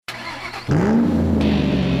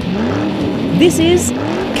This is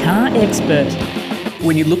Car Expert.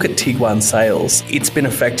 When you look at Tiguan sales, it's been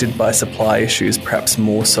affected by supply issues, perhaps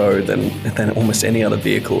more so than almost any other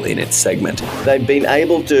vehicle in its segment. They've been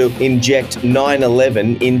able to inject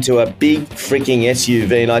 911 into a big freaking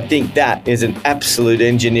SUV, and I think that is an absolute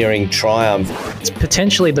engineering triumph. It's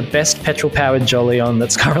potentially the best petrol-powered Jolion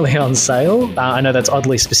that's currently on sale. I know that's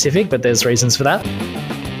oddly specific, but there's reasons for that.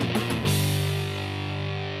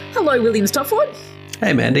 Hello, William Stopford.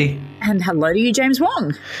 Hey, Mandy. And hello to you, James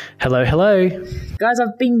Wong. Hello, hello. Guys,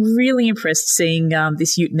 I've been really impressed seeing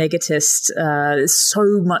this Ute Mega Test. There's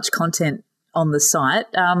so much content on the site.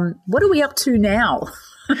 What are we up to now?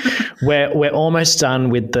 We're almost done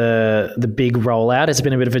with the big rollout. It's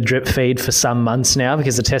been a bit of a drip feed for some months now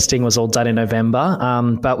because the testing was all done in November.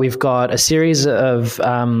 But we've got a series of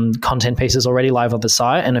content pieces already live on the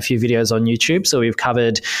site and a few videos on YouTube. So we've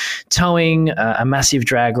covered towing, a massive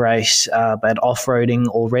drag race, but off-roading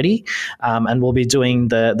already. And we'll be doing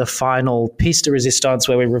the final piece de resistance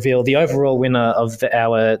where we reveal the overall winner of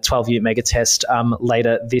our 12 Ute Mega Test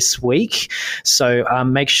later this week. So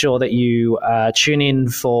make sure that you tune in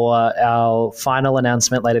for our final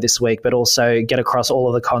announcement later this week, but also get across all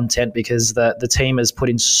of the content because the team has put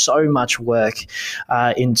in so much work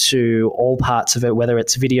into all parts of it, whether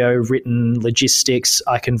it's video, written, logistics.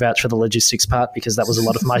 I can vouch for the logistics part because that was a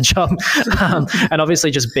lot of my job. And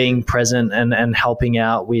obviously just being present and helping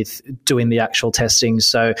out with doing the actual testing.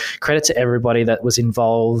 So credit to everybody that was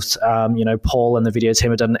involved. Paul and the video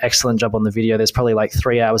team have done an excellent job on the video. There's probably like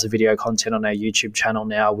 3 hours of video content on our YouTube channel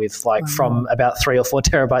now with from about 3 or 4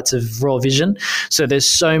 terabytes of raw vision. So there's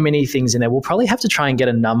so many things in there. We'll probably have to try and get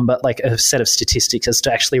a number, like a set of statistics as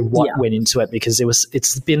to actually what went into it, because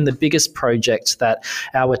it's been the biggest project that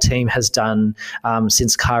our team has done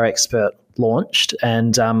since Car Expert launched,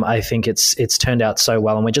 and I think it's turned out so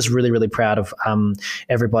well, and we're just really, really proud of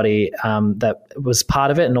everybody that was part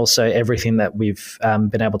of it, and also everything that we've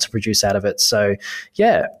been able to produce out of it. So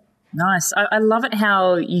yeah. Nice. I love it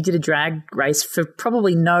how you did a drag race for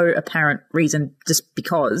probably no apparent reason, just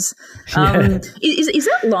because. Is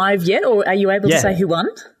that live yet, or are you able to say who won?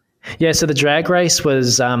 Yeah, so the drag race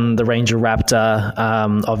was the Ranger Raptor,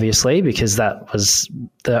 obviously, because that was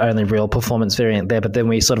the only real performance variant there. But then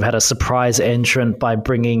we sort of had a surprise entrant by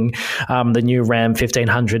bringing the new Ram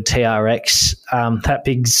 1500 TRX, that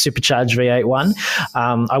big supercharged V8 one.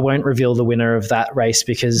 I won't reveal the winner of that race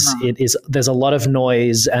because there's a lot of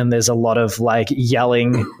noise and there's a lot of like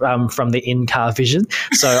yelling from the in-car vision.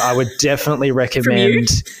 So I would definitely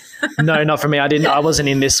recommend. No, not for me. I wasn't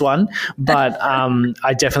in this one, but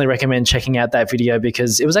I definitely recommend checking out that video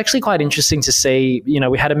because it was actually quite interesting to see.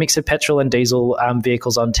 We had a mix of petrol and diesel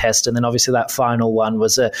vehicles on test, and then obviously that final one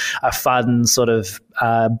was a fun sort of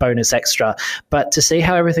bonus extra. But to see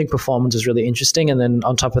how everything performed was really interesting. And then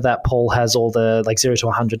on top of that, Paul has all the like 0 to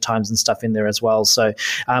 100 times and stuff in there as well. So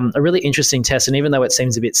a really interesting test. And even though it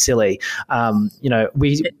seems a bit silly, a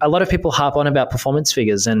lot of people harp on about performance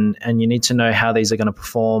figures, and you need to know how these are going to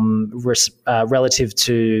perform relative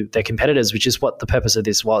to their competitors, which is what the purpose of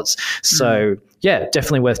this was. So yeah,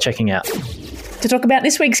 definitely worth checking out. To talk about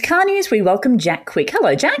this week's car news, we welcome Jack Quick.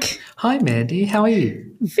 Hello, Jack. Hi, Mandy. How are you?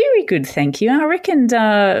 Very good, thank you. I reckon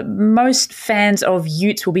most fans of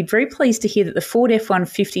Utes will be very pleased to hear that the Ford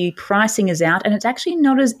F-150 pricing is out, and it's actually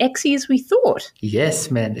not as exy as we thought. Yes,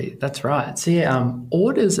 Mandy, that's right. So yeah,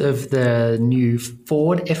 orders of the new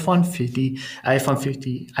Ford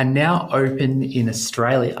F-150 are now open in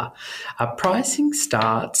Australia. Pricing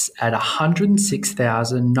starts at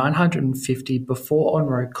 $106,950 before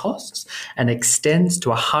on-road costs and extends to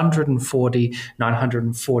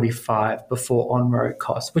 $140,945 before on-road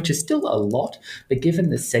costs, which is still a lot, but given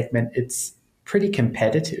the segment, it's pretty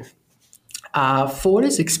competitive. Ford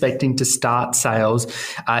is expecting to start sales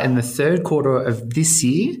in the third quarter of this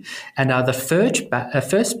year, and the first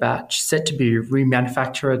batch set to be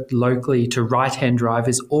remanufactured locally to right-hand drive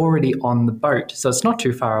is already on the boat, so it's not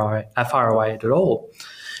too far away at all.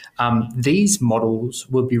 These models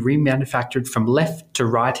will be remanufactured from left to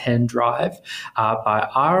right-hand drive by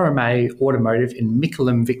RMA Automotive in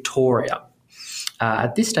Mickleham, Victoria.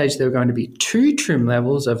 At this stage, there are going to be 2 trim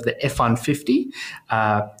levels of the F-150,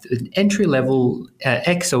 an entry-level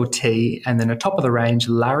XLT, and then a top-of-the-range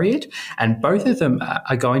Lariat, and both of them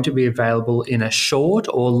are going to be available in a short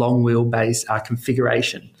or long wheelbase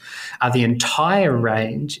configuration. The entire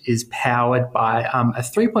range is powered by a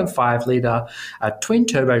 3.5-litre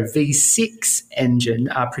twin-turbo V6 engine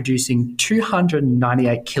producing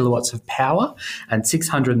 298 kilowatts of power and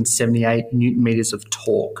 678 newton meters of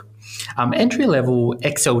torque. Entry-level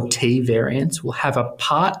XLT variants will have a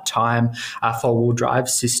part-time four-wheel drive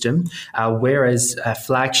system, whereas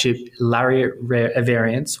flagship Lariat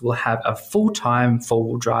variants will have a full-time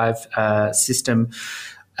four-wheel drive system,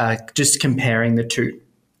 just comparing the two.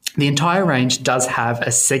 The entire range does have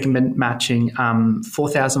a segment-matching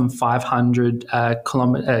 4,500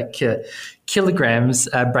 kilograms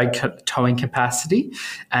brake towing capacity.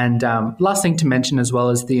 And last thing to mention as well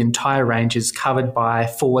is the entire range is covered by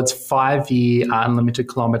Ford's 5-year unlimited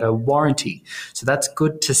kilometre warranty. So that's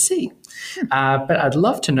good to see. But I'd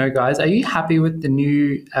love to know, guys, are you happy with the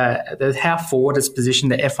new how Ford has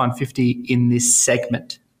positioned the F-150 in this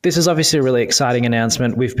segment? This is obviously a really exciting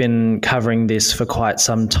announcement. We've been covering this for quite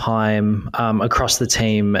some time across the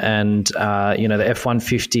team, and the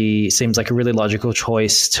F-150 seems like a really logical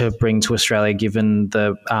choice to bring to Australia, given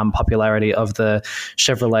the popularity of the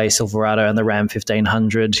Chevrolet Silverado and the Ram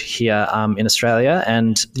 1500 here in Australia.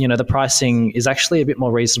 And the pricing is actually a bit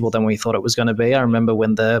more reasonable than we thought it was going to be. I remember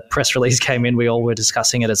when the press release came in, we all were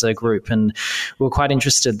discussing it as a group, and we were quite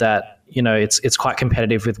interested that it's quite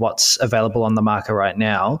competitive with what's available on the market right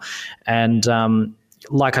now. And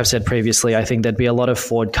like I've said previously, I think there'd be a lot of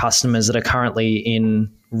Ford customers that are currently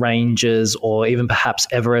in Rangers or even perhaps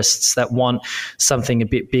Everests that want something a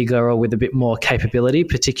bit bigger or with a bit more capability,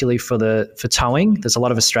 particularly for towing. There's a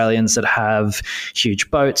lot of Australians that have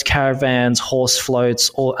huge boats, caravans, horse floats,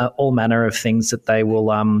 all manner of things that they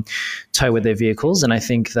will tow with their vehicles. And I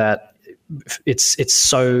think that it's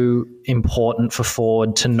so important for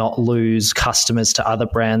Ford to not lose customers to other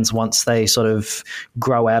brands once they sort of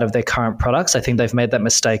grow out of their current products. I think they've made that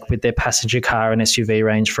mistake with their passenger car and SUV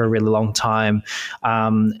range for a really long time.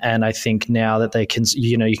 And I think now that they can,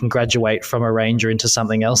 you can graduate from a Ranger into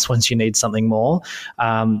something else once you need something more.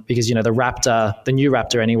 Because, the Raptor, the new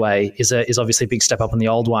Raptor anyway, is obviously a big step up on the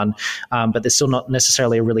old one. But there's still not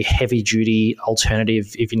necessarily a really heavy duty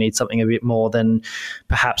alternative if you need something a bit more than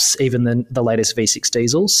perhaps even the latest V6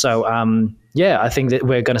 diesels. So, I think that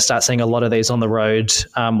we're going to start seeing a lot of these on the road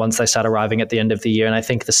once they start arriving at the end of the year. And I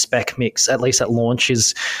think the spec mix, at least at launch,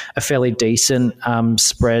 is a fairly decent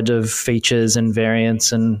spread of features and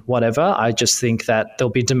variants and whatever. I just think that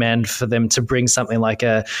there'll be demand for them to bring something like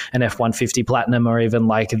an F-150 Platinum or even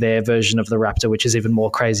like their version of the Raptor, which is even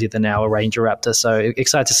more crazy than our Ranger Raptor. So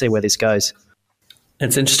excited to see where this goes.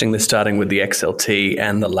 It's interesting they're starting with the XLT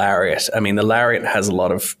and the Lariat. I mean, the Lariat has a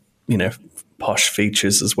lot of posh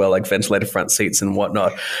features as well, like ventilated front seats and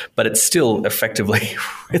whatnot, but it's still effectively,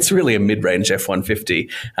 it's really a mid-range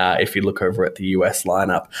F-150 if you look over at the US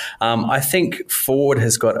lineup. I think Ford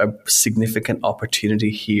has got a significant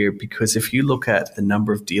opportunity here because if you look at the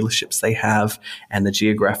number of dealerships they have and the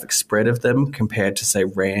geographic spread of them compared to, say,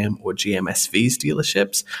 Ram or GMSV's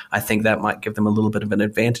dealerships, I think that might give them a little bit of an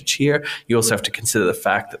advantage here. You also have to consider the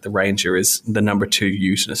fact that the Ranger is the number 2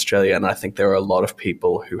 ute in Australia, and I think there are a lot of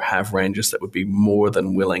people who have Rangers that would be more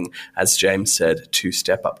than willing, as James said, to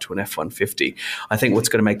step up to an F-150. I think what's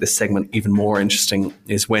going to make this segment even more interesting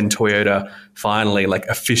is when Toyota finally,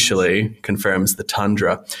 officially confirms the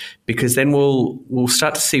Tundra, because then we'll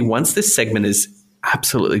start to see, once this segment is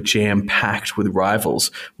absolutely jam-packed with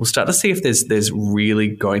rivals, we'll start to see if there's really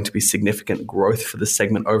going to be significant growth for the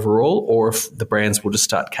segment overall, or if the brands will just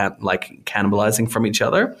start cannibalizing from each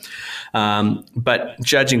other. But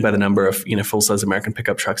judging by the number of full-size American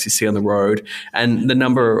pickup trucks you see on the road and the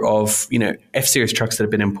number of F-Series trucks that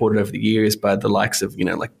have been imported over the years by the likes of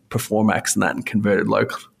Performax and that and converted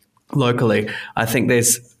locally, I think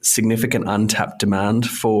there's significant untapped demand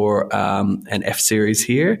for an F-Series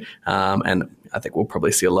here, and I think we'll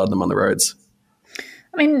probably see a lot of them on the roads.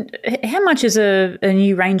 I mean, how much is a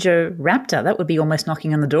new Ranger Raptor? That would be almost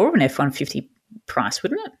knocking on the door of an F-150 price,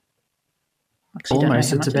 wouldn't it?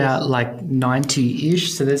 Almost. It's about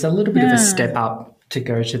 90-ish. So there's a little bit of a step up to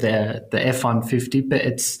go to the F-150, but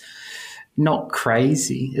it's not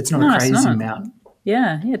crazy. It's not a crazy amount.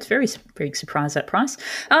 Yeah, it's very surprised that price.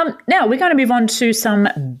 Now, we're going to move on to some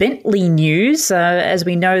Bentley news. As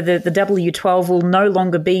we know, the W12 will no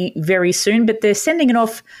longer be very soon, but they're sending it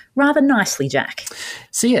off rather nicely, Jack.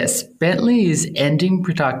 So yes, Bentley is ending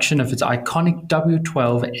production of its iconic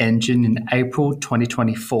W12 engine in April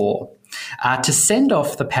 2024. To send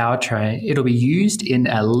off the powertrain, it'll be used in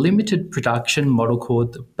a limited production model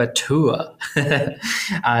called the Batur.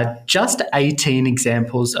 Just 18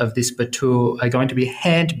 examples of this Batur are going to be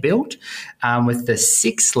hand-built with the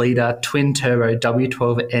 6-litre twin-turbo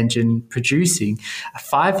W12 engine producing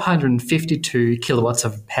 552 kilowatts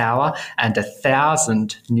of power and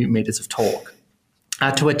 1,000 newton meters of torque.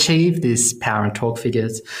 To achieve this power and torque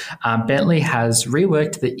figures, Bentley has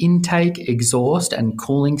reworked the intake, exhaust, and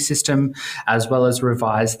cooling system, as well as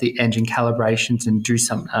revised the engine calibrations and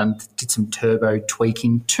did some turbo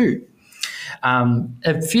tweaking too.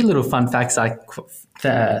 A few little fun facts I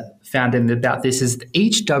found in about this is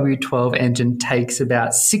each W12 engine takes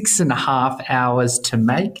about 6.5 hours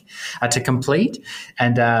to complete.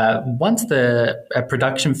 And once the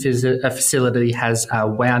production facility has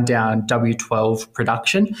wound down W12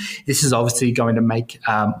 production, this is obviously going to make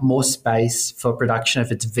more space for production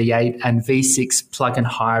of its V8 and V6 plug-in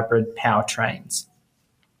hybrid powertrains.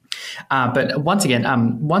 But once again,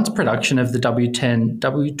 once production of the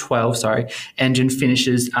W12 engine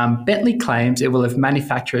finishes, Bentley claims it will have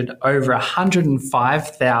manufactured over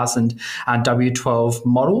 105,000 W12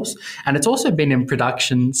 models, and it's also been in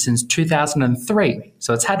production since 2003,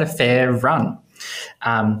 so it's had a fair run.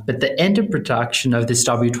 But the end of production of this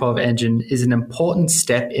W12 engine is an important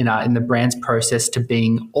step in the brand's process to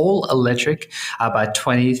being all electric by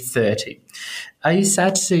 2030. Are you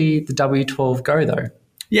sad to see the W12 go, though?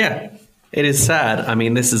 Yeah, it is sad. I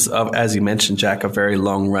mean, this is, as you mentioned, Jack, a very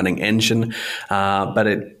long-running engine, but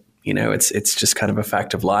it's just kind of a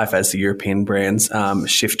fact of life as the European brands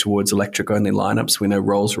shift towards electric-only lineups. We know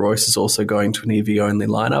Rolls-Royce is also going to an EV-only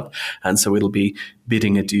lineup, and so it'll be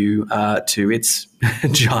bidding adieu to its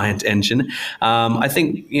giant engine. I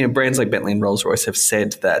think brands like Bentley and Rolls-Royce have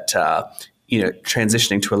said that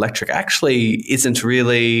transitioning to electric actually isn't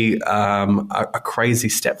really a crazy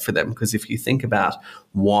step for them, because if you think about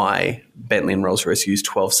why Bentley and Rolls-Royce use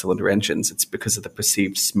 12-cylinder engines, it's because of the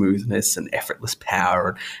perceived smoothness and effortless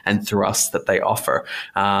power and thrust that they offer.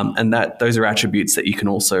 And that those are attributes that you can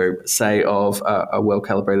also say of a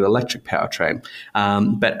well-calibrated electric powertrain.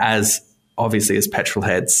 But as petrol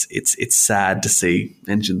heads, it's sad to see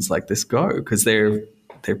engines like this go, because they're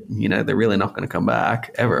really not going to come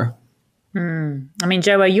back ever. I mean,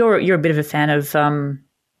 Joe, you're a bit of a fan of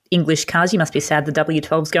English cars. You must be sad the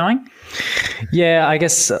W12's going. Yeah, I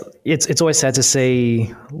guess it's always sad to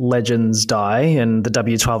see legends die, and the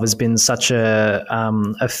W12 has been such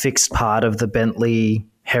a fixed part of the Bentley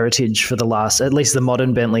heritage for at least the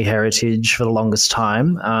modern Bentley heritage for the longest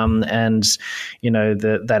time. And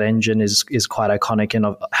that engine is quite iconic and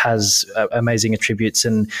has amazing attributes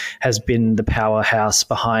and has been the powerhouse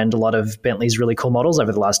behind a lot of Bentley's really cool models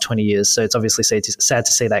over the last 20 years. So it's obviously sad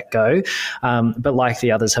to see that go. But like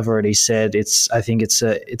the others have already said, I think it's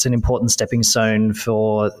an important stepping stone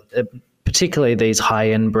for particularly these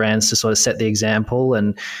high-end brands to sort of set the example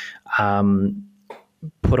and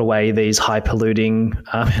put away these high-polluting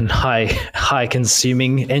and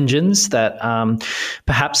high-consuming engines that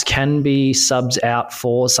perhaps can be subbed out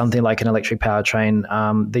for something like an electric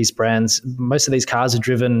powertrain. These brands, most of these cars are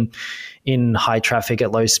driven in high traffic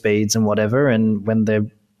at low speeds and whatever, and when they've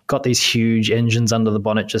got these huge engines under the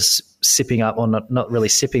bonnet just sipping up, or not really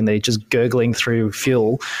sipping, they're just gurgling through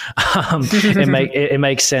fuel. It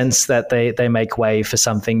makes sense that they make way for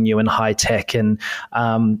something new and high tech. And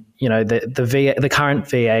the current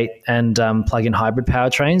V8 and plug-in hybrid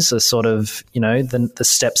powertrains are sort of the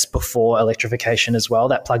steps before electrification as well.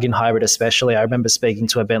 That plug-in hybrid, especially, I remember speaking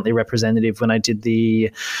to a Bentley representative when I did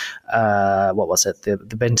the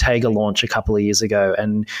Bentayga launch a couple of years ago,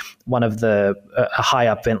 and one of a high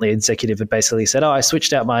up Bentley executive had basically said, I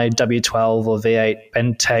switched out my W12 or V8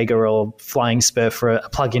 Bentayga or Flying Spur for a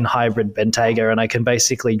plug-in hybrid Bentayga, and I can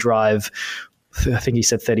basically drive, I think he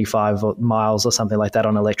said 35 miles or something like that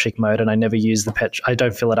on electric mode, and I never use the petrol. I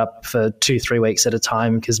don't fill it up for 2-3 weeks at a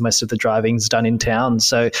time because most of the driving's done in town.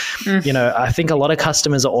 So, I think a lot of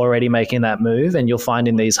customers are already making that move, and you'll find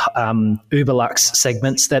in these Uber Lux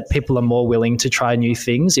segments that people are more willing to try new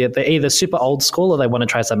things. Yeah, they're either super old school or they want to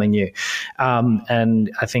try something new. And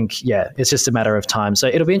I think, it's just a matter of time. So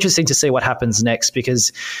it'll be interesting to see what happens next,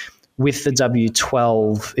 because with the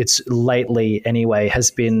W12, it's lately anyway has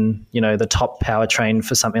been, the top powertrain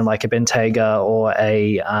for something like a Bentayga or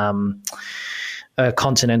a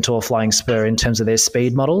Continental or Flying Spur in terms of their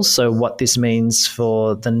speed models. So what this means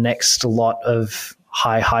for the next lot of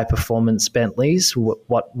high performance Bentleys,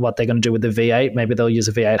 what they're going to do with the V8. Maybe they'll use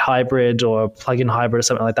a V8 hybrid or a plug-in hybrid or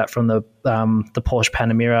something like that from the Porsche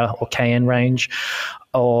Panamera or Cayenne range.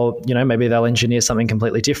 Or, maybe they'll engineer something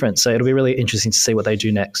completely different. So it'll be really interesting to see what they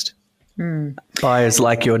do next. Buyers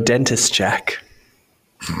like your dentist, Jack.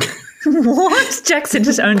 What? Jackson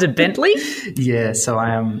just owns a Bentley? Yeah, so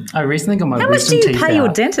I recently got my How much do you pay your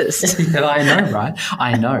out. Dentist? Yeah, I know, right?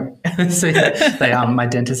 I know. So my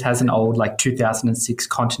dentist has an old 2006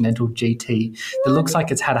 Continental GT that looks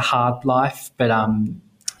like it's had a hard life, but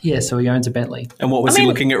Yeah, so he owns a Bentley. And what was he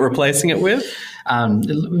looking at replacing it with?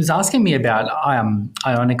 It was asking me about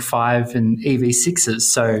Ioniq 5 and EV6s,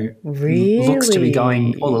 so Really? looks to be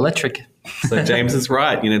going all electric. So James is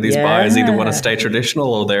right. These buyers either want to stay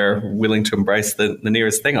traditional or they're willing to embrace the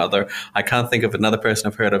nearest thing. Although I can't think of another person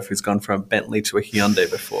I've heard of who's gone from a Bentley to a Hyundai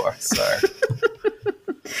before. So...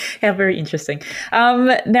 How very interesting. Now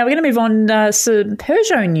we're going to move on some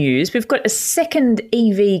Peugeot news. We've got a second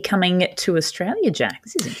EV coming to Australia, Jack.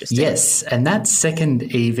 This is interesting. Yes, and that second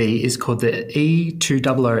EV is called the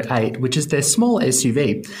E2008, which is their small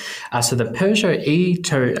SUV. So the Peugeot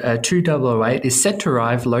E2008 is set to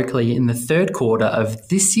arrive locally in the third quarter of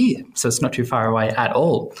this year, so it's not too far away at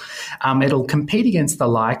all. It'll compete against the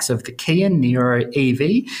likes of the Kia Niro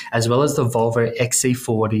EV as well as the Volvo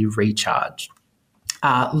XC40 Recharge.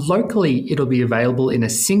 Locally, it'll be available in a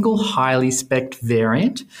single highly spec'd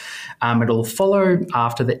variant. It'll follow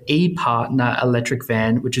after the e-Partner electric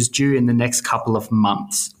van, which is due in the next couple of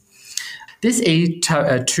months. This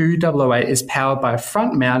E2008 is powered by a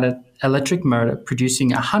front-mounted electric motor producing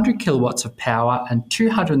 100 kilowatts of power and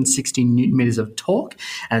 260 newton meters of torque,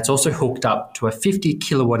 and it's also hooked up to a 50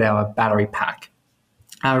 kilowatt-hour battery pack.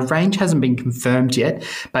 Range hasn't been confirmed yet,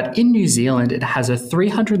 but in New Zealand, it has a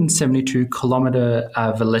 372 kilometre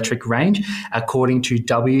of electric range, according to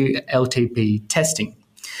WLTP testing.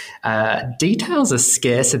 Details are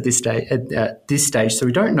scarce at this stage, so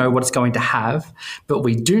we don't know what it's going to have, but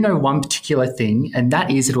we do know one particular thing, and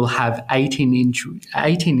that is it will have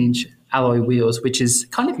 18-inch alloy wheels, which is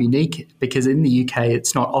kind of unique because in the UK,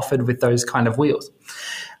 it's not offered with those kind of wheels.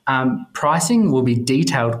 Pricing will be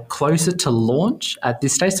detailed closer to launch at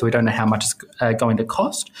this stage, so we don't know how much it's going to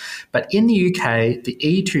cost. But in the UK, the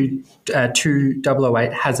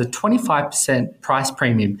E2008 has a 25% price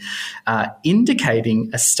premium, indicating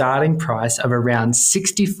a starting price of around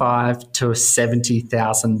 $65,000 to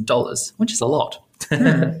 $70,000, which is a lot.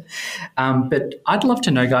 But I'd love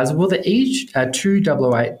to know, guys, will the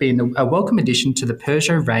E2008 be a welcome addition to the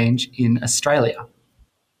Peugeot range in Australia?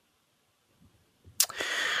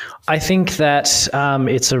 I think that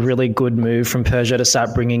it's a really good move from Peugeot to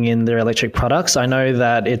start bringing in their electric products. I know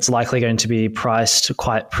that it's likely going to be priced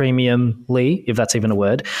quite premiumly, if that's even a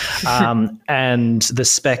word, and the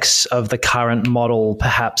specs of the current model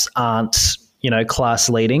perhaps aren't class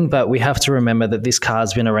leading, but we have to remember that this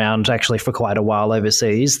car's been around actually for quite a while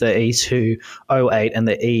overseas. The E208 and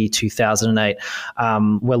the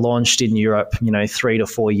E2008 were launched in Europe, 3 to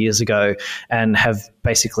 4 years ago and have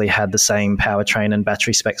basically had the same powertrain and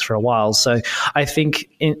battery specs for a while. So I think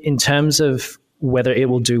in terms of whether it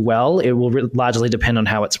will do well, it will largely depend on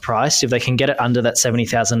how it's priced. If they can get it under that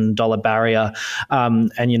 $70,000 barrier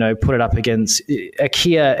and, put it up against a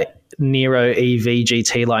Kia Niro EV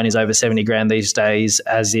GT line is over 70 grand these days,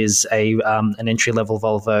 as is an entry-level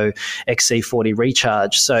Volvo XC40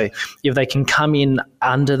 Recharge. So if they can come in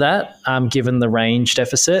under that, given the range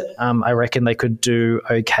deficit, I reckon they could do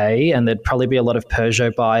okay, and there'd probably be a lot of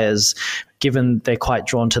Peugeot buyers, given they're quite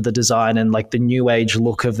drawn to the design and like the new age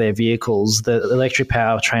look of their vehicles. The electric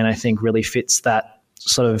powertrain, I think, really fits that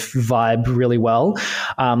sort of vibe really well.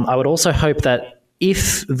 I would also hope that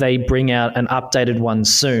if they bring out an updated one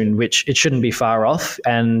soon, which it shouldn't be far off,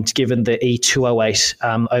 and given the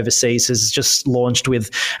E208 overseas has just launched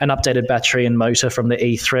with an updated battery and motor from the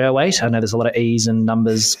E308, I know there's a lot of E's and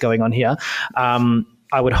numbers going on here,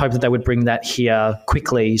 I would hope that they would bring that here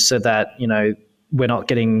quickly so that, we're not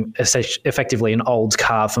getting effectively an old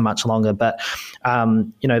car for much longer. But,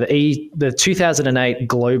 the 2008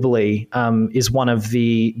 globally is one of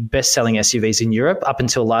the best-selling SUVs in Europe. Up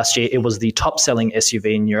until last year, it was the top-selling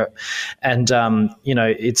SUV in Europe. And,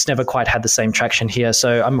 it's never quite had the same traction here.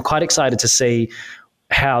 So I'm quite excited to see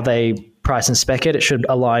how they price and spec it. It should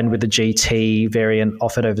align with the GT variant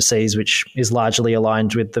offered overseas, which is largely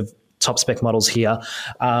aligned with the top spec models here.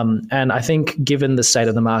 And I think given the state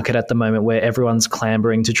of the market at the moment where everyone's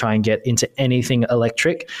clambering to try and get into anything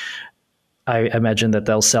electric, I imagine that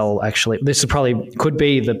they'll sell this could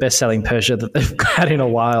be the best selling Peugeot that they've had in a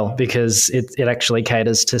while, because it actually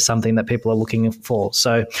caters to something that people are looking for.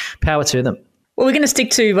 So power to them. Well, we're going to stick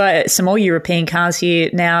to some more European cars here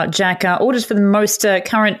now, Jack. Orders for the most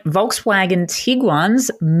current Volkswagen Tiguans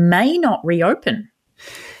may not reopen.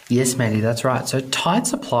 Yes, Mandy, that's right. So tight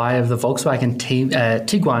supply of the Volkswagen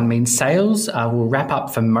Tiguan means sales will wrap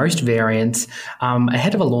up for most variants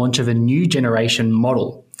ahead of a launch of a new generation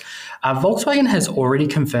model. Volkswagen has already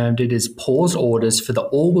confirmed it has paused orders for the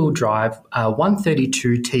all-wheel drive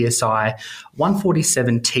 132 TSI,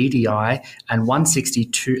 147 TDI and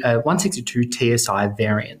 162 TSI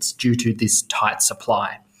variants due to this tight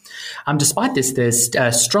supply. Despite this, there's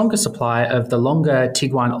a stronger supply of the longer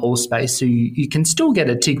Tiguan Allspace, so you can still get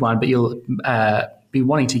a Tiguan, but you'll be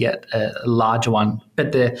wanting to get a larger one.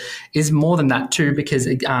 But there is more than that too, because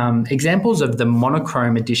examples of the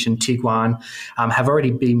monochrome edition Tiguan have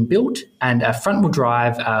already been built, and front-wheel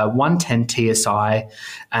drive 110 TSI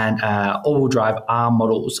and all-wheel drive R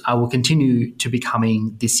models will continue to be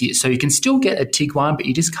coming this year. So you can still get a Tiguan, but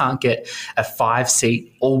you just can't get a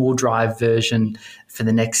 5-seat all-wheel drive version for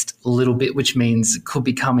the next little bit, which means it could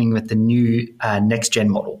be coming with the new next-gen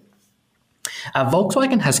model.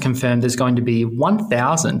 Volkswagen has confirmed there's going to be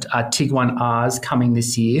 1,000 Tiguan Rs coming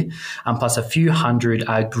this year, plus a few hundred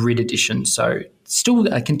grid editions. So still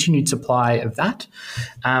a continued supply of that.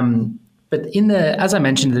 But as I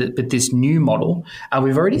mentioned, with this new model,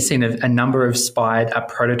 we've already seen a number of spied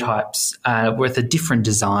prototypes with a different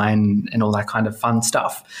design and all that kind of fun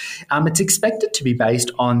stuff. It's expected to be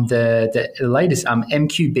based on the latest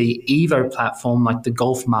MQB Evo platform, like the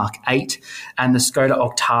Golf Mark 8 and the Skoda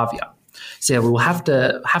Octavia. So we'll have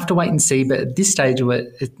to wait and see. But at this stage,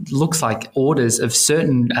 it looks like orders of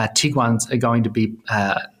certain Tiguans are going to be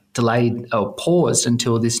delayed or paused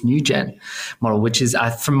until this new gen model, which is,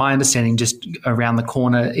 from my understanding, just around the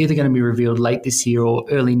corner, either going to be revealed late this year or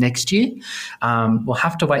early next year. We'll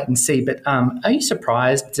have to wait and see. But are you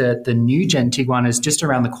surprised that the new gen Tiguan is just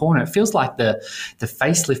around the corner? It feels like the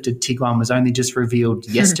facelifted Tiguan was only just revealed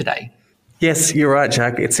yesterday. Yes, you're right,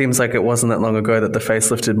 Jack. It seems like it wasn't that long ago that the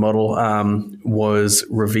facelifted model was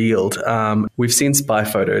revealed. We've seen spy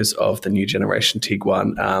photos of the new generation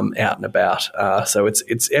Tiguan out and about, so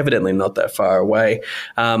it's evidently not that far away.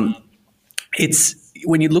 It's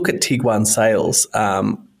when you look at Tiguan sales,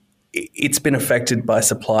 it's been affected by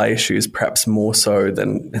supply issues, perhaps more so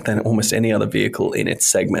than almost any other vehicle in its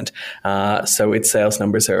segment. So its sales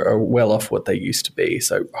numbers are well off what they used to be.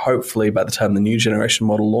 So hopefully by the time the new generation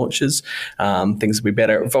model launches, things will be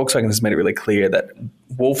better. Volkswagen has made it really clear that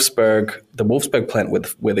the Wolfsburg plant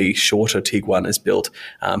where the shorter Tiguan is built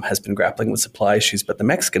has been grappling with supply issues, but the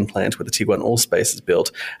Mexican plant where the Tiguan Allspace is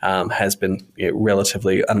built has been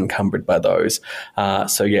relatively unencumbered by those.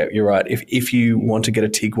 So yeah, you're right. If you want to get a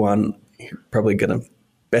Tiguan, you're probably going to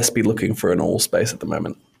best be looking for an Allspace at the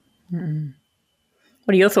moment.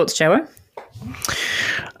 What are your thoughts, Joe?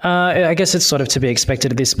 I guess it's sort of to be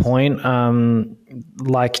expected at this point.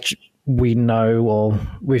 Like we know, or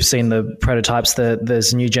we've seen the prototypes, that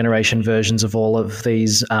there's new generation versions of all of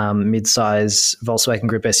these mid-size Volkswagen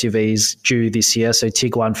Group SUVs due this year. So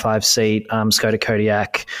Tiguan 5-seat, Skoda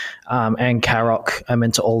Kodiaq, and Karoq are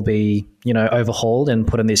meant to all be, overhauled and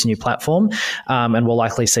put on this new platform. And we'll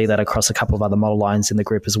likely see that across a couple of other model lines in the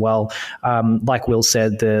group as well. Like Will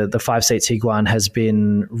said, the 5-seat Tiguan has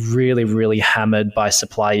been really, really hammered by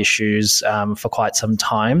supply issues for quite some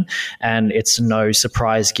time. And it's no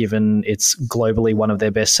surprise given it's globally one of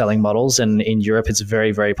their best-selling models. And in Europe, it's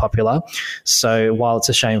very, very popular. So while it's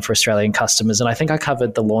a shame for Australian customers, and I think I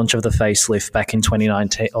covered the launch of the facelift back in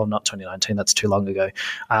 2019, or not 2019, that's too long ago,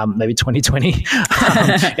 maybe 2020.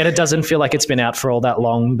 And it doesn't feel like it's been out for all that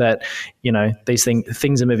long, but these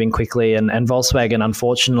things are moving quickly, and Volkswagen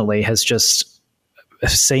unfortunately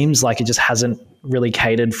seems like it just hasn't really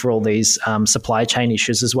catered for all these supply chain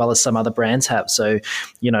issues as well as some other brands have. So,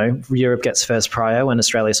 Europe gets first prior and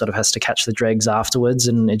Australia sort of has to catch the dregs afterwards.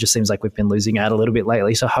 And it just seems like we've been losing out a little bit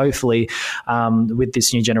lately. So hopefully with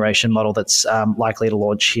this new generation model that's likely to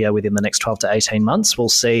launch here within the next 12 to 18 months, we'll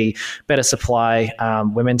see better supply.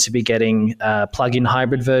 We're meant to be getting plug-in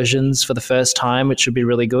hybrid versions for the first time, which should be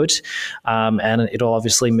really good. And it'll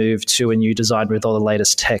obviously move to a new design with all the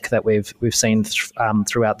latest tech that we've seen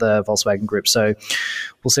throughout the Volkswagen Group. So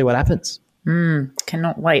we'll see what happens.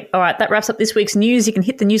 Cannot wait. All right, that wraps up this week's news. You can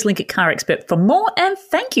hit the news link at Car Expert for more. And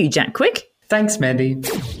thank you, Jack Quick. Thanks, Mandy.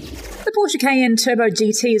 The Porsche Cayenne Turbo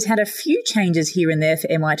GT has had a few changes here and there for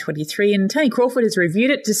MI23, and Tony Crawford has reviewed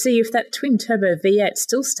it to see if that twin-turbo V8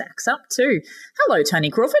 still stacks up too. Hello, Tony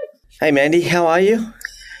Crawford. Hey, Mandy, how are you?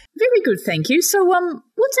 Very good, thank you. So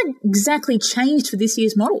what's exactly changed for this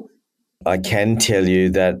year's model? I can tell you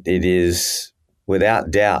that it is, without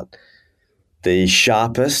doubt, the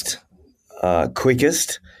sharpest,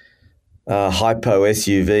 quickest hypo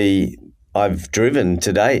SUV I've driven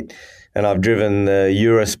to date. And I've driven the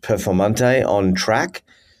Urus Performante on track.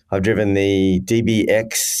 I've driven the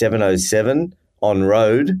DBX 707 on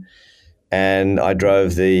road. And I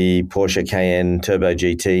drove the Porsche Cayenne Turbo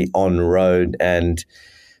GT on road. And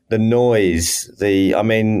the noise, the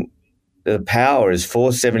power is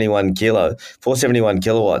 471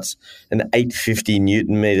 kilowatts and 850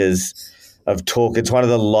 Newton meters of torque. It's one of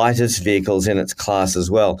the lightest vehicles in its class as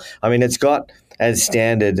well. It's got, as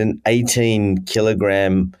standard, an 18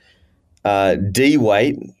 kilogram D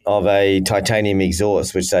weight of a titanium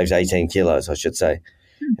exhaust, which saves 18 kilos, I should say,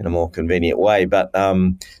 in a more convenient way. But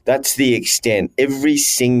that's the extent. Every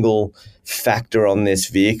single factor on this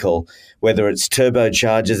vehicle, whether it's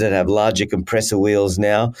turbochargers that have larger compressor wheels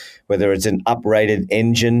now, whether it's an uprated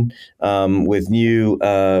engine with new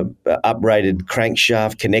uprated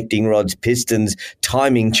crankshaft, connecting rods, pistons,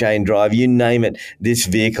 timing chain drive, you name it, this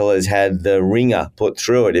vehicle has had the ringer put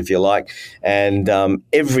through it, if you like, and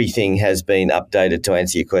everything has been updated, to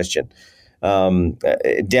answer your question.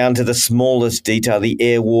 Down to the smallest detail, the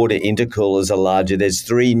air-water intercoolers are larger. There's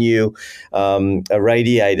 3 new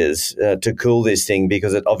radiators to cool this thing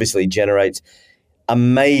because it obviously generates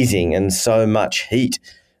amazing and so much heat.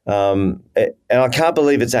 And I can't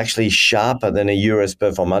believe it's actually sharper than a Urus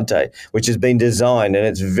Performante, which has been designed, and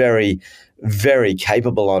it's very, very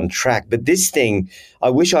capable on track. But this thing, I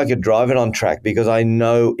wish I could drive it on track because I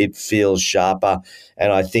know it feels sharper,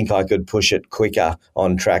 and I think I could push it quicker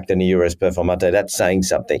on track than a Urus Performante. That's saying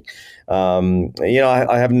something.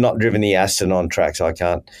 I have not driven the Aston on track, so I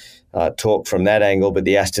can't talk from that angle, but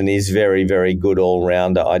the Aston is very, very good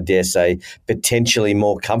all-rounder. I dare say potentially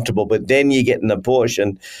more comfortable. But then you get in the Porsche,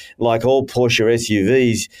 and like all Porsche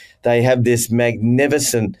SUVs, they have this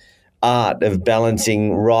magnificent art of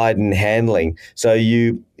balancing ride and handling. So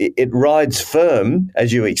it rides firm,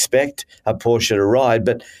 as you expect a Porsche to ride,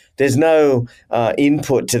 but there's no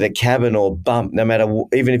input to the cabin or bump, no matter,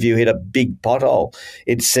 even if you hit a big pothole,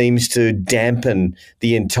 it seems to dampen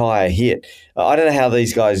the entire hit. I don't know how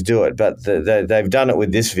these guys do it, but they've done it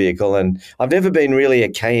with this vehicle. And I've never been really a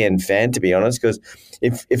Cayenne fan, to be honest, because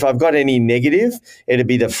if I've got any negative, it'd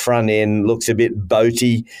be the front end looks a bit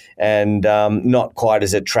boaty and not quite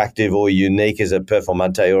as attractive or unique as a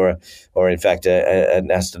Performante or in fact,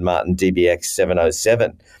 an Aston Martin DBX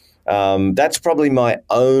 707. That's probably my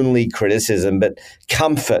only criticism, but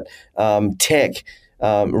comfort, tech,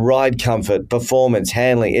 ride comfort, performance,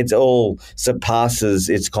 handling, it all surpasses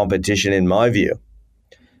its competition in my view.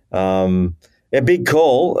 A big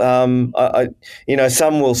call. Some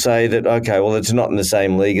will say that, okay, well, it's not in the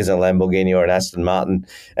same league as a Lamborghini or an Aston Martin,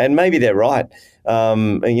 and maybe they're right.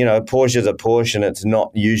 Porsche's a Porsche, and it's not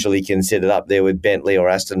usually considered up there with Bentley or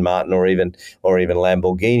Aston Martin or even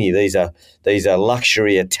Lamborghini. These are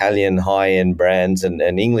luxury Italian high-end brands and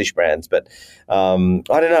English brands. But I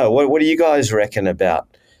don't know. What do you guys reckon about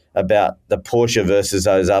the Porsche versus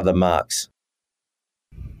those other marques?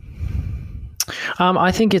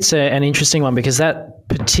 I think it's an interesting one because that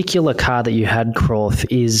particular car that you had, Croft,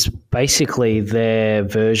 is basically their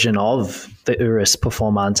version of the Urus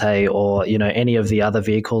Performante or, any of the other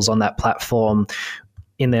vehicles on that platform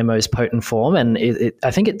in their most potent form. And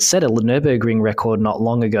I think it set a Nürburgring record not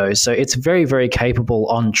long ago. So it's very, very capable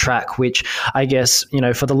on track, which I guess,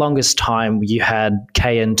 for the longest time you had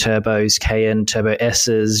Cayenne Turbos, Cayenne Turbo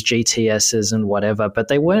S's, GTS's and whatever, but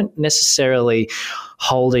they weren't necessarily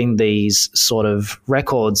holding these sort of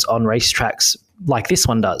records on racetracks like this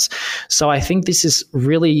one does. So I think this is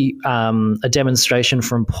really a demonstration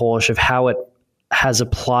from Porsche of how it has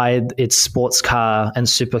applied its sports car and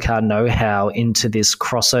supercar know-how into this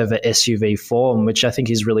crossover SUV form, which I think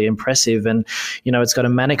is really impressive. And, it's got a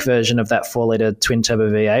Manic version of that 4-litre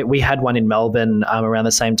twin-turbo V8. We had one in Melbourne around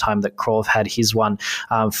the same time that Croft had his one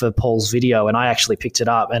for Paul's video, and I actually picked it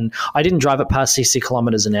up. And I didn't drive it past 60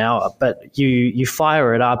 kilometres an hour, but you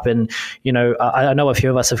fire it up and, I know a few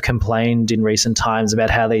of us have complained in recent times about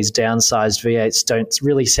how these downsized V8s don't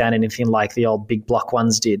really sound anything like the old big block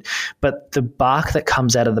ones did. But the bark that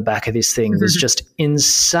comes out of the back of this thing was just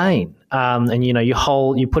insane. And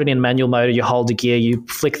you put it in manual mode, you hold the gear, you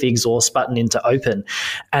flick the exhaust button into open,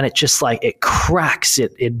 and it just it cracks,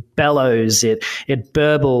 it bellows, it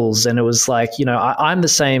burbles, and it was I'm the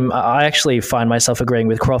same. I actually find myself agreeing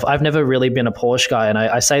with Croft. I've never really been a Porsche guy, and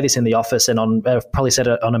I say this in the office, and I've probably said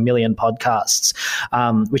it on a million podcasts,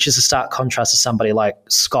 which is a stark contrast to somebody like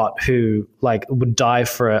Scott who would die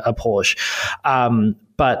for a Porsche,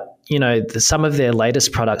 but. Some of their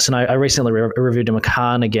latest products, and I recently reviewed a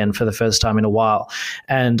Macan again for the first time in a while,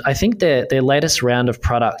 and I think their latest round of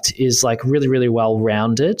product is really, really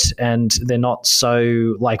well-rounded, and they're not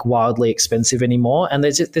so wildly expensive anymore, and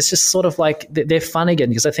there's just sort of they're fun again,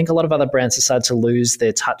 because I think a lot of other brands have started to lose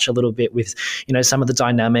their touch a little bit with, some of the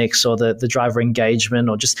dynamics or the driver engagement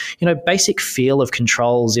or just, basic feel of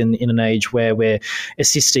controls in an age where we're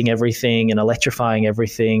assisting everything and electrifying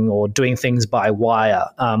everything or doing things by wire.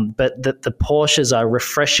 But the Porsches are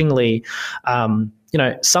refreshingly,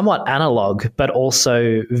 somewhat analog, but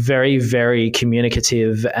also very, very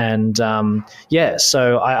communicative. And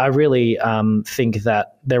so I really think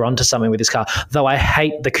that they're onto something with this car, though I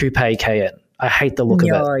hate the Coupe Cayenne. I hate the look of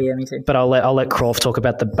it. Oh, yeah, me too. But I'll let Croft talk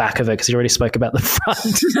about the back of it because he already spoke about the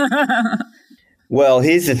front. Well,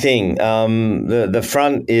 here's the thing. The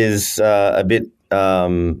front is a bit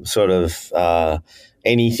sort of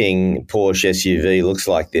anything Porsche SUV looks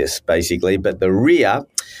like this, basically. But the rear,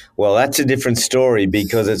 well, that's a different story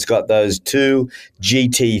because it's got those two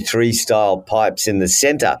GT3 style pipes in the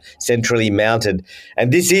center, centrally mounted.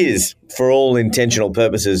 And this is, for all intentional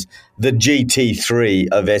purposes, the GT3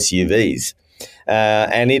 of SUVs.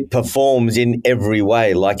 And it performs in every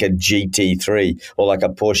way like a GT3 or like a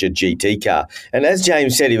Porsche GT car. And as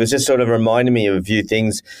James said, he was just sort of reminding me of a few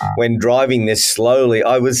things when driving this slowly.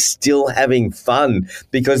 I was still having fun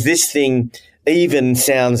because this thing even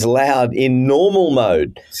sounds loud in normal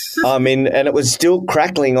mode. I mean, and it was still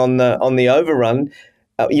crackling on the overrun.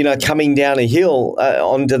 Coming down a hill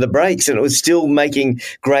onto the brakes, and it was still making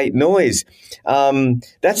great noise.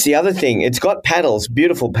 That's the other thing. It's got paddles,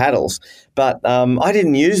 beautiful paddles, but I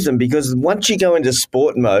didn't use them because once you go into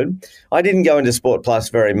sport mode, I didn't go into Sport Plus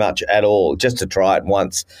very much at all, just to try it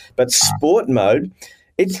once. But sport mode,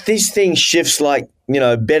 this thing shifts like,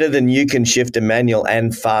 better than you can shift a manual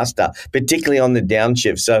and faster, particularly on the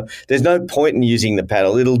downshift. So there's no point in using the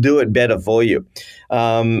paddle. It'll do it better for you.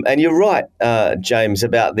 And you're right, James,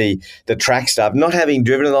 about the track stuff. Not having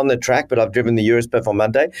driven it on the track, but I've driven the Urus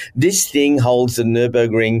Performante. This thing holds the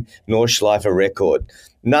Nürburgring Nordschleife record.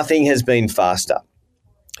 Nothing has been faster.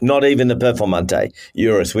 Not even the Performante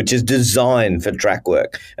Urus, which is designed for track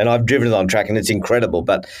work. And I've driven it on track and it's incredible,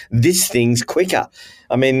 but this thing's quicker.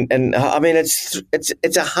 It's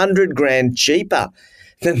 $100,000 cheaper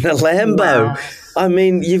than the Lambo. Wow. I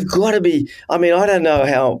mean, you've got to be, I don't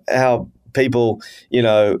know how people,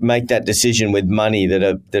 make that decision with money that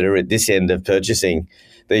are at this end of purchasing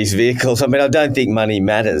these vehicles. I don't think money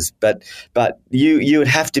matters, but you would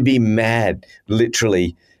have to be mad,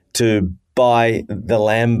 literally, to buy the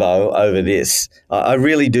Lambo over this. I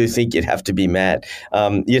really do think you'd have to be mad.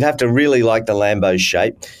 You'd have to really like the Lambo's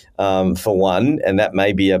shape, for one, and that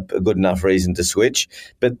may be a good enough reason to switch.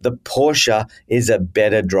 But the Porsche is a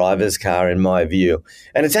better driver's car in my view.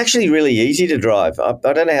 And it's actually really easy to drive.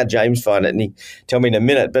 I don't know how James found it, and he'll tell me in a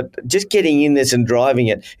minute, but just getting in this and driving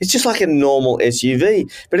it, it's just like a normal SUV,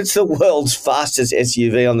 but it's the world's fastest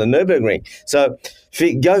SUV on the Nürburgring. So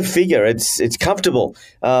go figure. It's comfortable.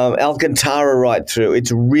 Alcantara right through.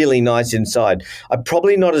 It's really nice inside.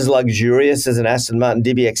 Probably not as luxurious as an Aston Martin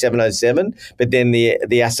DBX 707, but then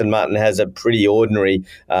the Aston Martin has a pretty ordinary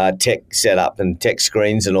tech setup and tech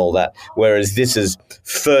screens and all that, whereas this is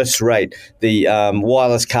first rate. The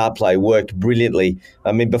wireless CarPlay worked brilliantly.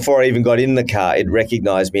 Before I even got in the car, it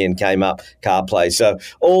recognized me and came up CarPlay. So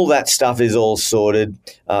all that stuff is all sorted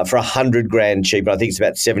for $100,000 cheaper. I think it's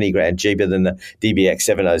about $70,000 cheaper than the DBX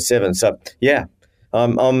 707. So yeah,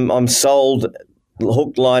 I'm sold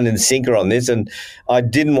hook, line and sinker on this, and I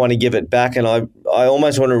didn't want to give it back, and I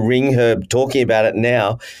almost want to ring her, talking about it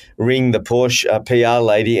now, ring the Porsche PR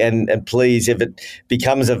lady and please, if it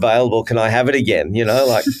becomes available, can I have it again?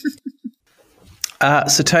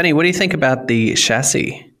 So Tony, what do you think about the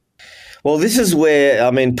chassis? Well, this is where,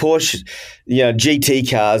 Porsche,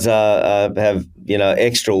 GT cars have,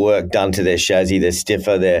 extra work done to their chassis. They're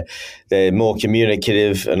stiffer, they're more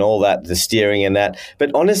communicative and all that, the steering and that.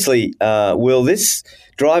 But honestly, Will,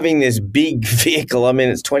 driving this big vehicle,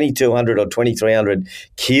 it's 2,200 or 2,300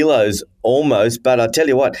 kilos almost, but I tell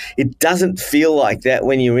you what, it doesn't feel like that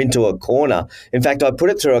when you're into a corner. In fact, I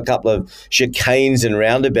put it through a couple of chicanes and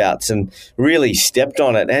roundabouts and really stepped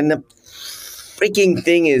on it, and the freaking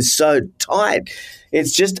thing is so tight.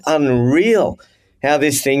 It's just unreal how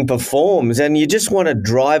this thing performs, and you just want to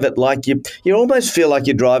drive it like you almost feel like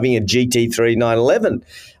you're driving a GT3 911.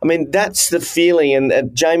 That's the feeling,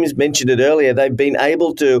 and James mentioned it earlier. They've been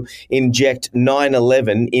able to inject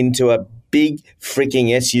 911 into a big freaking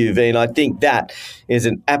SUV, and I think that is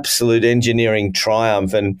an absolute engineering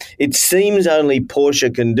triumph, and it seems only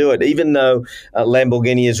Porsche can do it, even though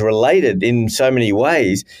Lamborghini is related in so many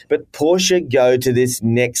ways, but Porsche go to this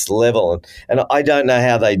next level, and I don't know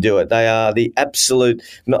how they do it. They are the absolute,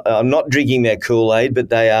 I'm not drinking their Kool-Aid, but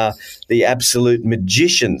they are the absolute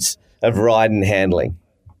magicians of ride and handling.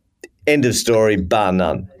 End of story, bar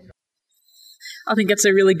none. I think it's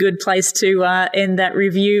a really good place to end that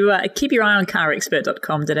review. Keep your eye on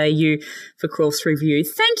carexpert.com.au for Croft's review.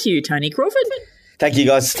 Thank you, Tony Crawford. Thank you,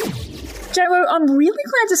 guys. Joe, I'm really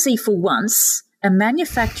glad to see for once a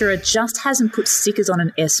manufacturer just hasn't put stickers on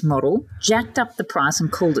an S model, jacked up the price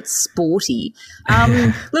and called it sporty.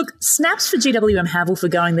 Look, snaps for GWM Haval for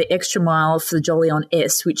going the extra mile for the Jolyon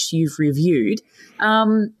S, which you've reviewed.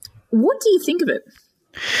 What do you think of it?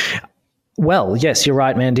 Well, yes, you're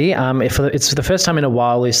right, Mandy. It's for the first time in a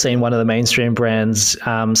while we've seen one of the mainstream brands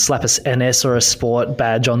slap an S or a Sport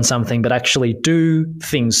badge on something, but actually do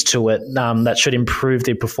things to it that should improve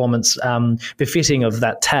the performance befitting of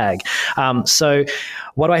that tag. So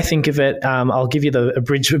what do I think of it? I'll give you the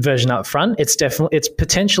abridged version up front. It's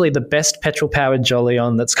potentially the best petrol-powered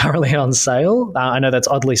Jolyon that's currently on sale. I know that's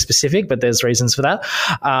oddly specific, but there's reasons for that.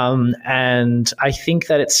 And I think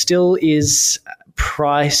that it still is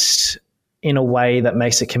priced in a way that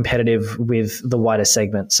makes it competitive with the wider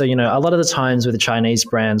segment. So, a lot of the times with the Chinese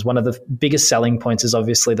brands, one of the biggest selling points is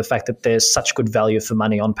obviously the fact that there's such good value for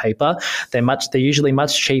money on paper. They're usually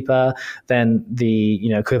much cheaper than the,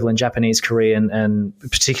 equivalent Japanese, Korean, and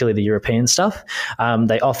particularly the European stuff.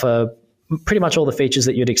 They offer pretty much all the features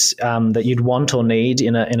that you'd want or need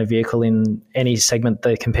in a vehicle in any segment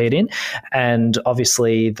they compete in, and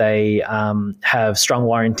obviously they have strong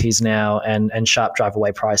warranties now and sharp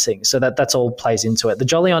drive-away pricing. So that's all plays into it. The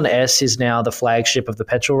Jolyon S is now the flagship of the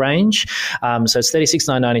petrol range. So it's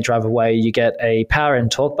 $36,990 drive-away. You get a power and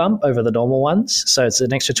torque bump over the normal ones. So it's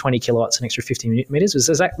an extra 20 kilowatts, an extra 50 newton meters,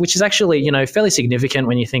 which is actually fairly significant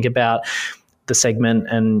when you think about the segment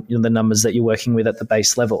and the numbers that you're working with at the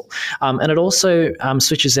base level. And it also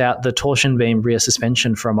switches out the torsion beam rear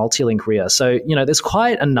suspension for a multi-link rear. So, there's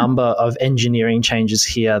quite a number of engineering changes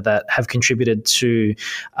here that have contributed to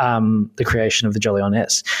the creation of the Jolyon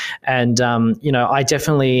S. And, I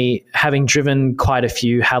definitely, having driven quite a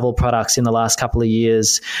few Haval products in the last couple of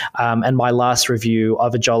years, and my last review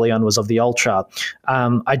of a Jolyon was of the Ultra,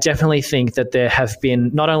 I definitely think that there have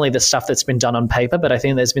been not only the stuff that's been done on paper, but I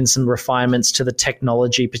think there's been some refinements to the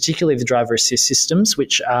technology, particularly the driver assist systems,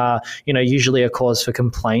 which are, usually a cause for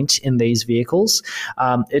complaint in these vehicles.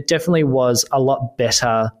 It definitely was a lot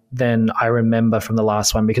better than I remember from the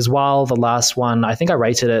last one, because while the last one, I think I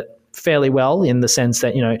rated it fairly well in the sense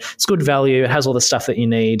that, it's good value, it has all the stuff that you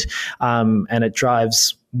need, and it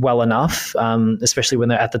drives well enough, especially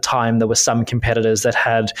when at the time there were some competitors that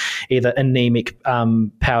had either anemic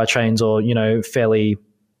powertrains or, fairly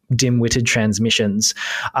dim-witted transmissions.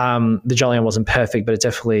 The Jolyon wasn't perfect, but it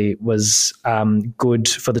definitely was good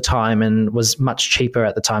for the time and was much cheaper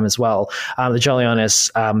at the time as well. The Jolyon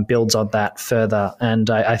S builds on that further, and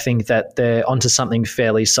I think that they're onto something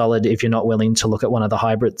fairly solid if you're not willing to look at one of the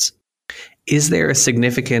hybrids. Is there a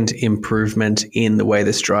significant improvement in the way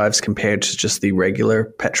this drives compared to just the regular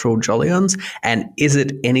petrol Jolyons? And is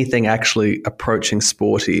it anything actually approaching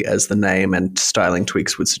sporty as the name and styling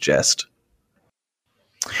tweaks would suggest?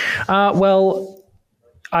 Well,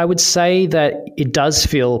 I would say that it does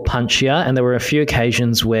feel punchier, and there were a few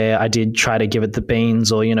occasions where I did try to give it the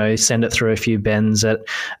beans or, send it through a few bends at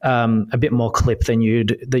a bit more clip than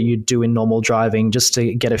you'd do in normal driving, just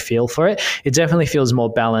to get a feel for it. It definitely feels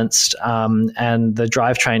more balanced, and the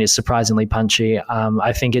drivetrain is surprisingly punchy.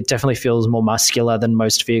 I think it definitely feels more muscular than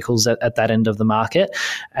most vehicles at that end of the market,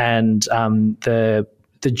 and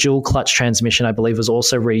the dual clutch transmission, I believe, was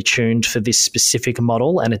also retuned for this specific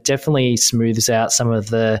model, and it definitely smooths out some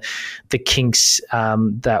of the kinks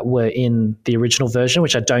that were in the original version,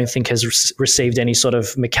 which I don't think has received any sort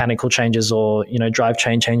of mechanical changes or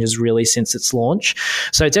drivetrain changes really since its launch.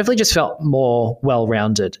 So it definitely just felt more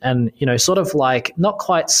well-rounded, and sort of like not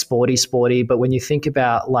quite sporty, but when you think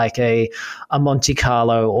about like a Monte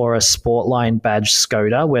Carlo or a Sportline badge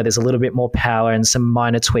Skoda, where there's a little bit more power and some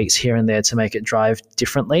minor tweaks here and there to make it drive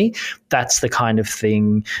differently, that's the kind of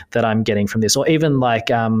thing that I'm getting from this. Or even like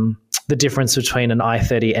the difference between an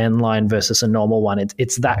i30 N line versus a normal one.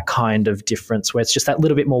 It's that kind of difference where it's just that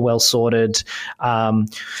little bit more well sorted.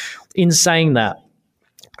 In saying that,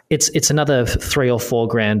 it's another $3,000 or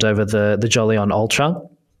 $4,000 over the Jolyon Ultra.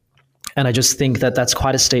 And I just think that that's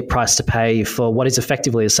quite a steep price to pay for what is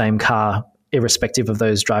effectively the same car, irrespective of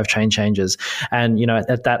those drivetrain changes. And,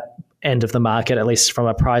 at that end of the market, at least from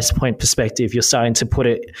a price point perspective, you're starting to put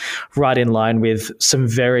it right in line with some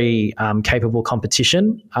very capable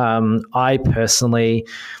competition. I personally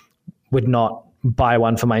would not buy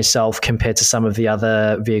one for myself compared to some of the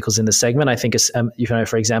other vehicles in the segment. I think,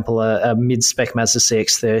 for example, a mid-spec Mazda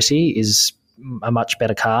CX-30 is a much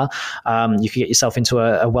better car. You could get yourself into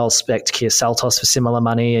a well-spec'd Kia Seltos for similar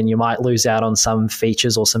money, and you might lose out on some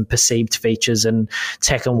features or some perceived features and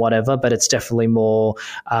tech and whatever, but it's definitely more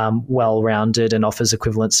well-rounded and offers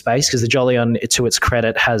equivalent space, because the Jolyon, to its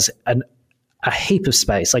credit, has a heap of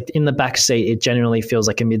space. Like in the back seat, it generally feels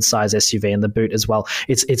like a mid-size SUV, in the boot as well.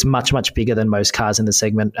 It's much, much bigger than most cars in the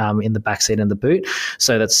segment in the back seat and the boot.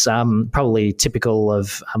 So that's probably typical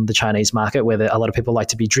of the Chinese market, where a lot of people like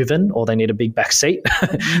to be driven or they need a big back seat.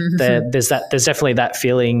 There's definitely that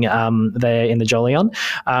feeling there in the Jolyon.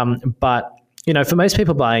 But for most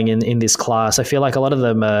people buying in this class, I feel like a lot of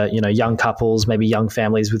them are, young couples, maybe young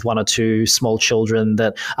families with one or two small children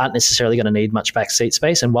that aren't necessarily going to need much back seat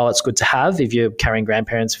space. And while it's good to have if you're carrying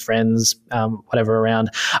grandparents, friends, whatever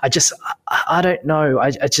around, I don't know.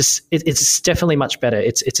 It's definitely much better.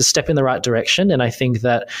 It's a step in the right direction. And I think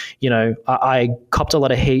that, I copped a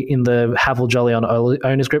lot of heat in the Haval Jolyon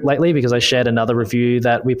owners group lately because I shared another review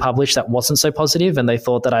that we published that wasn't so positive, and they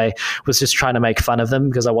thought that I was just trying to make fun of them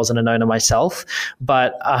because I wasn't an owner myself.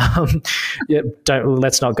 But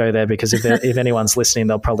let's not go there, because if anyone's listening,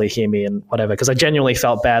 they'll probably hear me and whatever, because I genuinely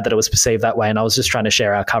felt bad that it was perceived that way, and I was just trying to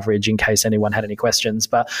share our coverage in case anyone had any questions.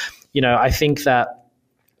 But I think that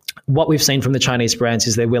what we've seen from the Chinese brands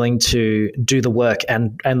is they're willing to do the work,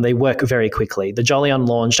 and they work very quickly. The Jolyon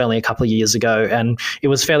launched only a couple of years ago, and it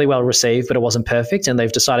was fairly well received, but it wasn't perfect. And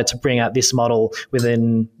they've decided to bring out this model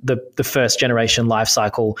within the first generation life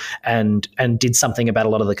cycle and did something about a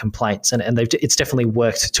lot of the complaints. And it's definitely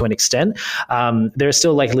worked to an extent. There are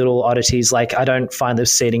still like little oddities. Like I don't find the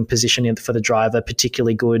seating position for the driver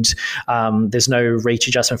particularly good. There's no reach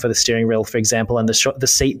adjustment for the steering wheel, for example, and the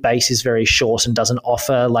seat base is very short and doesn't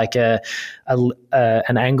offer like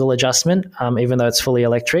an angle adjustment, even though it's fully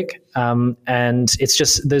electric. And it's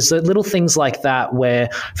just, there's little things like that where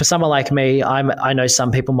for someone like me, I know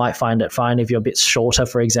some people might find it fine if you're a bit shorter,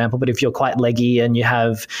 for example, but if you're quite leggy and you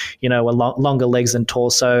have, longer legs than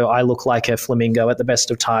torso, I look like a flamingo at the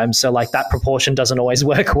best of times. So like that proportion doesn't always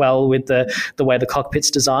work well with the way the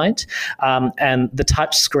cockpit's designed. And the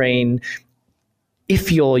touch screen, if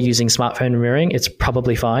you're using smartphone mirroring, it's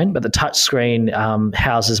probably fine, but the touchscreen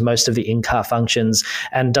houses most of the in-car functions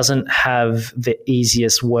and doesn't have the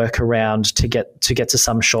easiest workaround to get to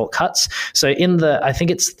some shortcuts. So I think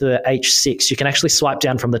it's the H6, you can actually swipe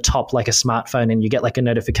down from the top like a smartphone and you get like a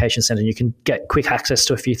notification center and you can get quick access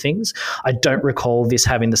to a few things. I don't recall this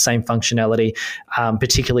having the same functionality,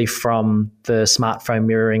 particularly from the smartphone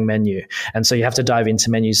mirroring menu. And so you have to dive into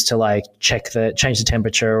menus to like change the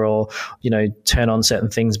temperature or, turn on certain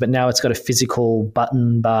things, but now it's got a physical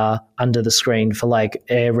button bar under the screen for like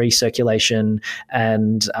air recirculation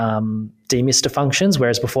and demister functions,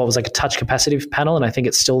 whereas before it was like a touch capacitive panel, and I think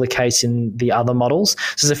it's still the case in the other models.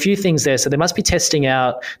 So there's a few things there. So they must be testing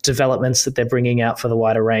out developments that they're bringing out for the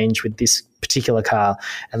wider range with this particular car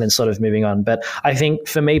and then sort of moving on. But I think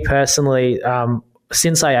for me personally,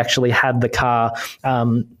 since I actually had the car,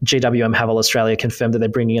 GWM Haval Australia confirmed that they're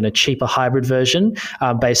bringing in a cheaper hybrid version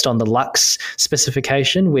based on the Lux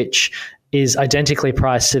specification, which is identically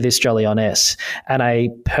priced to this Jolyon S. And I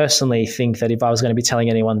personally think that if I was going to be telling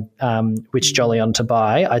anyone which Jolyon to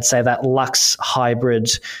buy, I'd say that Lux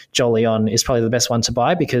hybrid Jolyon is probably the best one to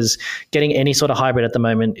buy, because getting any sort of hybrid at the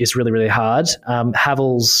moment is really, really hard.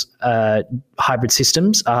 Haval's hybrid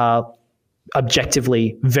systems are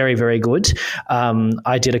objectively very, very good.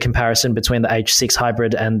 I did a comparison between the H6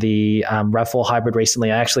 hybrid and the RAV4 hybrid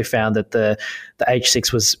recently. I actually found that the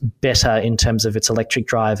H6 was better in terms of its electric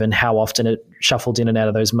drive and how often it shuffled in and out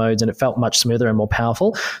of those modes, and it felt much smoother and more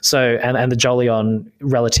powerful. So, and the Jolyon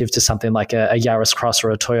relative to something like a Yaris Cross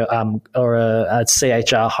or a Toyota or a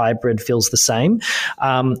CHR hybrid feels the same.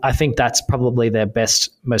 I think that's probably their best,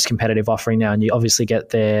 most competitive offering now, and you obviously get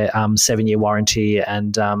their 7-year warranty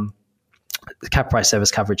and cap price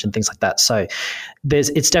service coverage and things like that. So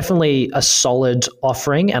it's definitely a solid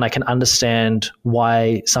offering, and I can understand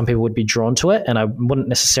why some people would be drawn to it. And I wouldn't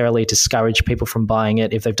necessarily discourage people from buying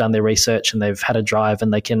it if they've done their research and they've had a drive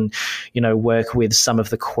and they can, work with some of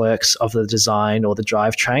the quirks of the design or the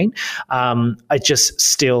drivetrain. I just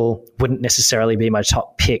still wouldn't necessarily be my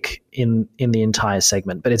top pick in the entire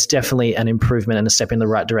segment, but it's definitely an improvement and a step in the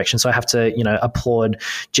right direction. So I have to, applaud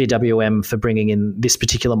GWM for bringing in this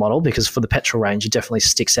particular model, because for the petrol range, it definitely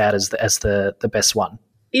sticks out as the best one.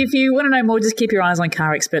 If you want to know more, just keep your eyes on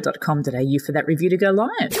carexpert.com.au for that review to go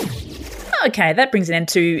live. Okay, that brings an end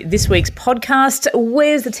to this week's podcast.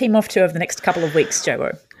 Where's the team off to over the next couple of weeks,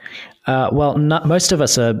 Jobo? Most of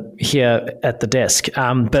us are here at the desk,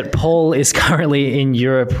 but Paul is currently in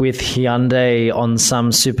Europe with Hyundai on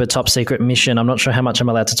some super top secret mission. I'm not sure how much I'm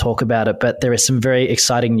allowed to talk about it, but there is some very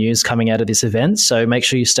exciting news coming out of this event. So make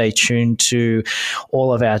sure you stay tuned to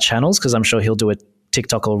all of our channels, because I'm sure he'll do it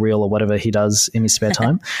TikTok or Reel or whatever he does in his spare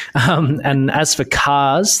time. And as for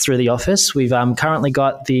cars through the office, we've currently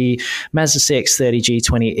got the Mazda CX-30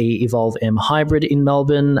 G20e Evolve M Hybrid in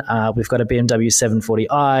Melbourne. We've got a BMW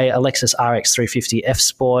 740i, a Lexus RX 350 F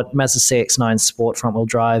Sport, Mazda CX-9 Sport front-wheel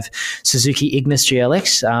drive, Suzuki Ignis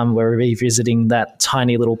GLX. We're revisiting that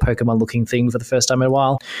tiny little Pokemon-looking thing for the first time in a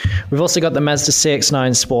while. We've also got the Mazda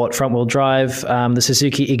CX-9 Sport front-wheel drive, the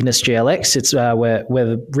Suzuki Ignis GLX. It's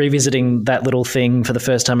we're revisiting that little thing running for the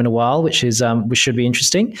first time in a while, which should be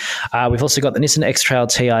interesting. We've also got the Nissan X-Trail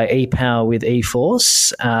TI e-Power with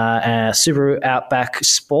e-Force, Subaru Outback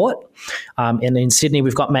Sport. And in Sydney,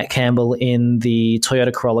 we've got Matt Campbell in the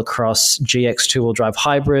Toyota Corolla Cross GX two-wheel drive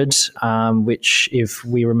hybrid, which, if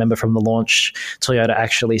we remember from the launch, Toyota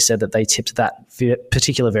actually said that they tipped that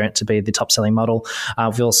particular variant to be the top-selling model.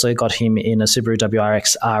 We've also got him in a Subaru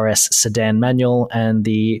WRX RS sedan manual and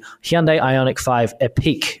the Hyundai Ioniq 5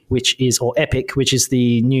 Epic, which is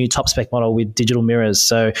the new top-spec model with digital mirrors.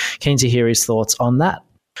 So keen to hear his thoughts on that.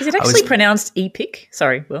 Is it actually pronounced Epic?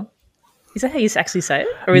 Sorry, Will. Is that how you actually say it?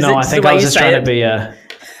 Or is no, it I think the way I was you just say trying it? to be a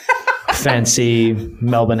fancy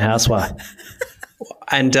Melbourne housewife.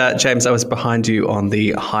 And James, I was behind you on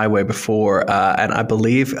the highway before, and I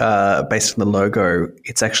believe based on the logo,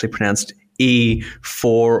 it's actually pronounced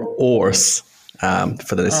E4ORS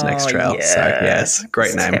for the Nissan X-Trail. Yeah. So yes,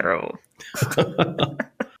 great name. Terrible.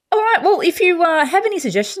 All right. Well, if you have any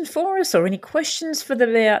suggestions for us or any questions for the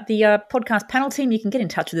podcast panel team, you can get in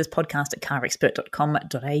touch with us, podcast at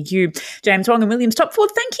carexpert.com.au. James Wong and Williams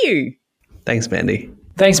Topford, thank you. Thanks, Mandy.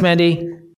 Thanks, Mandy.